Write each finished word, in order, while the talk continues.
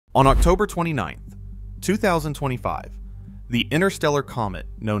On October 29th, 2025, the interstellar comet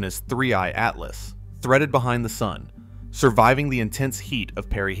known as 3I Atlas threaded behind the Sun, surviving the intense heat of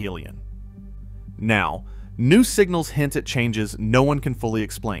perihelion. Now, new signals hint at changes no one can fully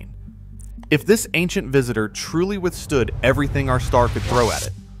explain. If this ancient visitor truly withstood everything our star could throw at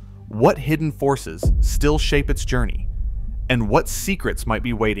it, what hidden forces still shape its journey? And what secrets might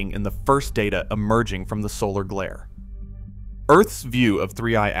be waiting in the first data emerging from the solar glare? Earth's view of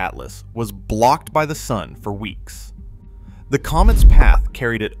 3I Atlas was blocked by the Sun for weeks. The comet's path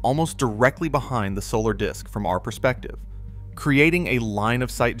carried it almost directly behind the solar disk from our perspective, creating a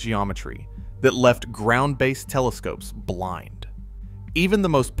line-of-sight geometry that left ground-based telescopes blind. Even the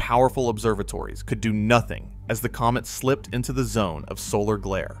most powerful observatories could do nothing as the comet slipped into the zone of solar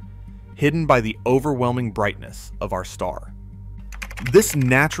glare, hidden by the overwhelming brightness of our star. This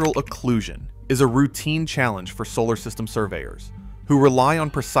natural occlusion is a routine challenge for solar system surveyors, who rely on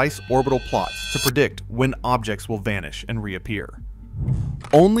precise orbital plots to predict when objects will vanish and reappear.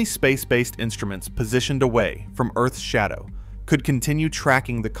 Only space-based instruments positioned away from Earth's shadow could continue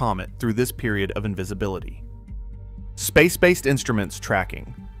tracking the comet through this period of invisibility. Space-based instruments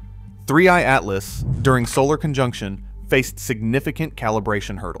tracking 3I Atlas during solar conjunction faced significant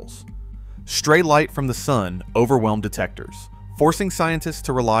calibration hurdles. Stray light from the Sun overwhelmed detectors, forcing scientists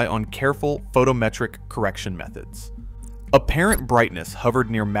to rely on careful photometric correction methods. Apparent brightness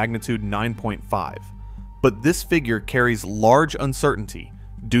hovered near magnitude 9.5, but this figure carries large uncertainty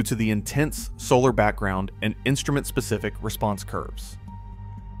due to the intense solar background and instrument-specific response curves.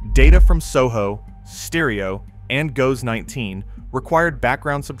 Data from SOHO, Stereo, and GOES-19 required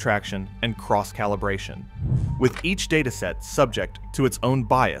background subtraction and cross-calibration, with each dataset subject to its own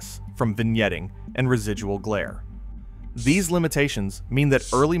bias from vignetting and residual glare. These limitations mean that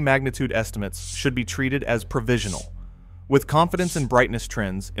early magnitude estimates should be treated as provisional, with confidence in brightness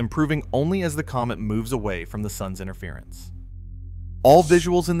trends improving only as the comet moves away from the Sun's interference. All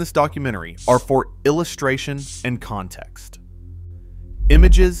visuals in this documentary are for illustration and context.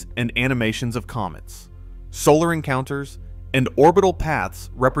 Images and animations of comets, solar encounters, and orbital paths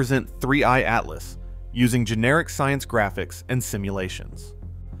represent 3I Atlas using generic science graphics and simulations.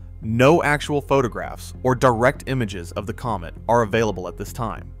 No actual photographs or direct images of the comet are available at this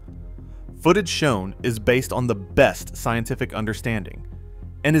time. Footage shown is based on the best scientific understanding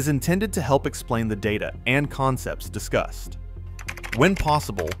and is intended to help explain the data and concepts discussed. When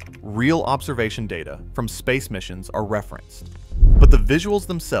possible, real observation data from space missions are referenced, but the visuals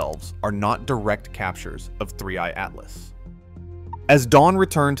themselves are not direct captures of 3I Atlas. As dawn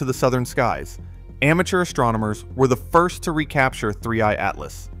returned to the southern skies, amateur astronomers were the first to recapture 3I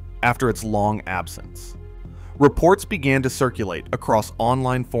Atlas after its long absence. Reports began to circulate across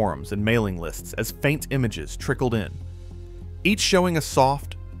online forums and mailing lists as faint images trickled in, each showing a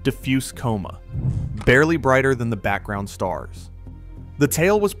soft, diffuse coma, barely brighter than the background stars. The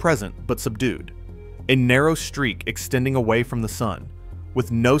tail was present but subdued, a narrow streak extending away from the Sun,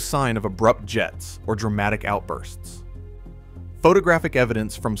 with no sign of abrupt jets or dramatic outbursts. Photographic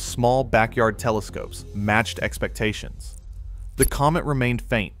evidence from small backyard telescopes matched expectations. The comet remained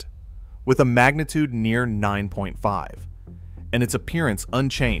faint, with a magnitude near 9.5, and its appearance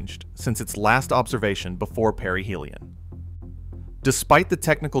unchanged since its last observation before perihelion. Despite the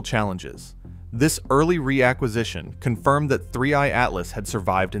technical challenges, this early reacquisition confirmed that 3I Atlas had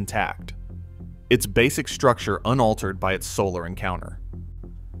survived intact, its basic structure unaltered by its solar encounter.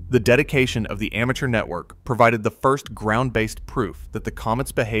 The dedication of the amateur network provided the first ground-based proof that the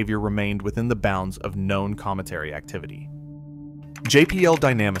comet's behavior remained within the bounds of known cometary activity. JPL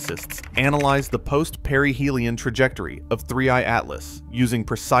dynamicists analyzed the post-perihelion trajectory of 3I Atlas using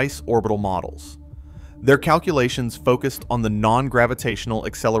precise orbital models. Their calculations focused on the non-gravitational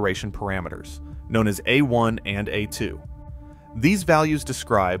acceleration parameters, known as A1 and A2. These values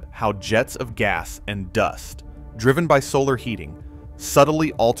describe how jets of gas and dust, driven by solar heating,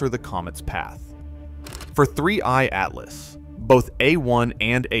 subtly alter the comet's path. For 3I Atlas, both A1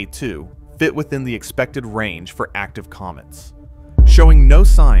 and A2 fit within the expected range for active comets, showing no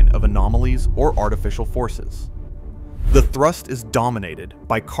sign of anomalies or artificial forces. The thrust is dominated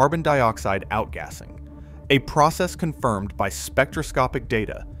by carbon dioxide outgassing, a process confirmed by spectroscopic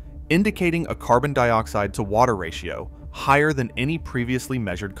data indicating a carbon dioxide to water ratio higher than any previously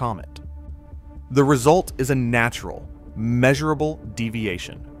measured comet. The result is a natural, measurable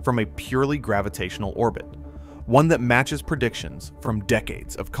deviation from a purely gravitational orbit, one that matches predictions from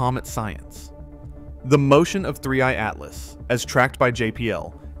decades of comet science. The motion of 3I Atlas, as tracked by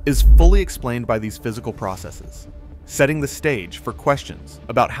JPL, is fully explained by these physical processes, setting the stage for questions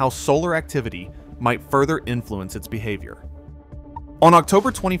about how solar activity might further influence its behavior. On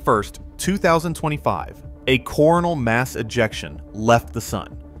October 21st, 2025, a coronal mass ejection left the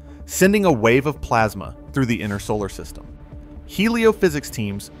Sun, sending a wave of plasma through the inner solar system. Heliophysics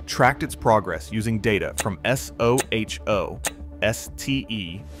teams tracked its progress using data from SOHO,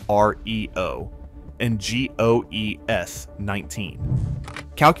 STEREO, and GOES-19,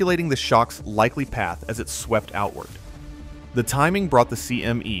 calculating the shock's likely path as it swept outward. The timing brought the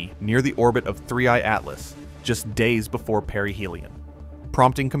CME near the orbit of 3I Atlas just days before perihelion,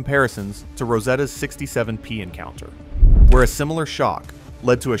 prompting comparisons to Rosetta's 67P encounter, where a similar shock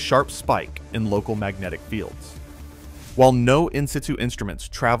led to a sharp spike in local magnetic fields. While no in-situ instruments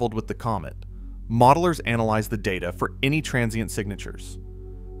traveled with the comet, modelers analyzed the data for any transient signatures,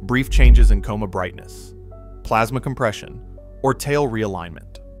 brief changes in coma brightness, plasma compression, or tail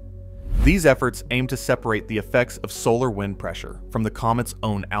realignment. These efforts aim to separate the effects of solar wind pressure from the comet's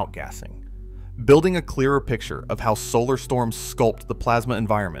own outgassing, building a clearer picture of how solar storms sculpt the plasma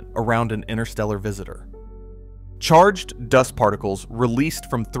environment around an interstellar visitor. Charged dust particles released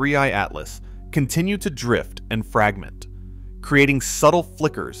from 3I Atlas continue to drift and fragment, creating subtle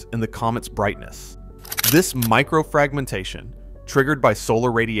flickers in the comet's brightness. This microfragmentation, triggered by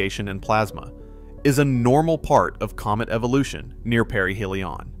solar radiation and plasma, is a normal part of comet evolution near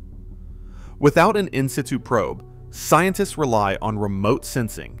perihelion. Without an in-situ probe, scientists rely on remote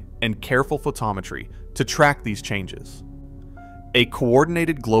sensing and careful photometry to track these changes. A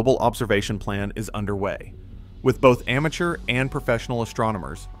coordinated global observation plan is underway, with both amateur and professional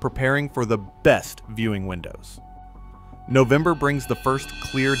astronomers preparing for the best viewing windows. November brings the first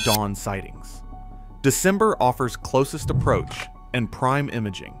clear dawn sightings. December offers closest approach and prime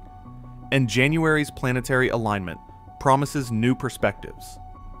imaging, and January's planetary alignment promises new perspectives.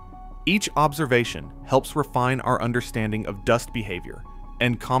 Each observation helps refine our understanding of dust behavior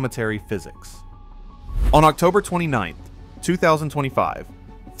and cometary physics. On October 29, 2025,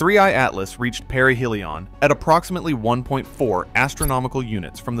 3I Atlas reached perihelion at approximately 1.4 astronomical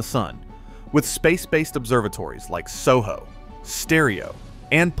units from the Sun, with space-based observatories like SOHO, Stereo,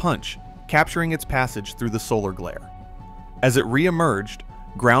 and Punch capturing its passage through the solar glare. As it re-emerged,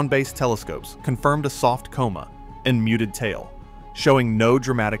 ground-based telescopes confirmed a soft coma and muted tail, showing no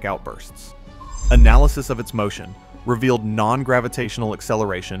dramatic outbursts. Analysis of its motion revealed non-gravitational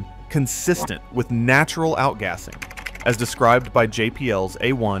acceleration consistent with natural outgassing, as described by JPL's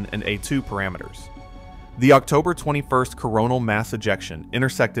A1 and A2 parameters. The October 21st coronal mass ejection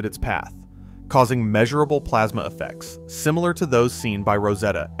intersected its path, causing measurable plasma effects similar to those seen by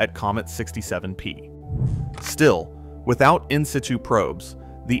Rosetta at Comet 67P. Still, without in-situ probes,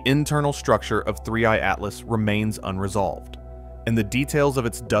 the internal structure of 3I Atlas remains unresolved, and the details of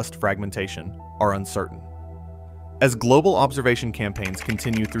its dust fragmentation are uncertain. As global observation campaigns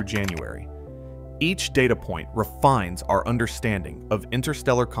continue through January, each data point refines our understanding of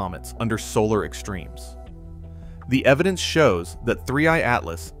interstellar comets under solar extremes. The evidence shows that 3I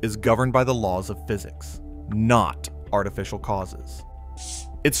Atlas is governed by the laws of physics, not artificial causes.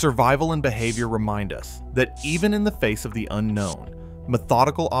 Its survival and behavior remind us that even in the face of the unknown,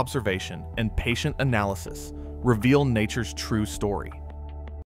 methodical observation and patient analysis reveal nature's true story.